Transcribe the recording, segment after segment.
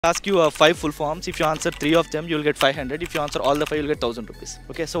Ask you five full forms. If you answer three of them, you will get 500. If you answer all the five, you will get 1000 rupees.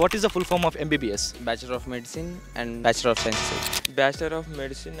 Okay, so what is the full form of MBBS? Bachelor of Medicine and Bachelor of Sciences. Bachelor of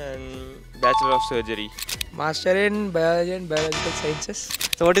Medicine and Bachelor of Surgery. Master in Biology and Biological Sciences.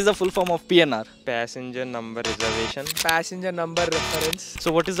 So what is the full form of PNR? Passenger Number Reservation. Passenger Number Reference.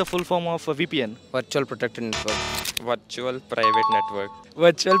 So what is the full form of VPN? Virtual Protected Network. Virtual Private Network.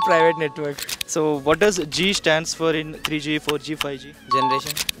 Virtual Private Network. So what does G stands for in 3G, 4G, 5G?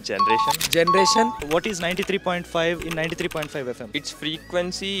 Generation. Generation. Generation. What is 93.5 in 93.5 FM? Its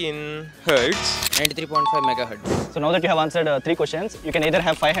frequency in Hertz. 93.5 megahertz. So now that you have answered three questions, you can either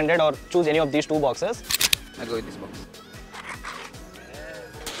have 500 or choose any of these two boxes. I go with this box.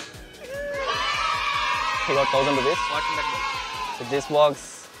 You got 1000 rupees. What's in that box? So this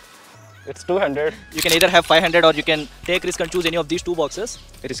box, it's 200. You can either have 500 or you can take risk and choose any of these two boxes.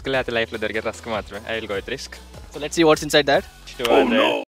 Risk life lo dorige risk maatrame. I will go with risk. So let's see what's inside that. 200.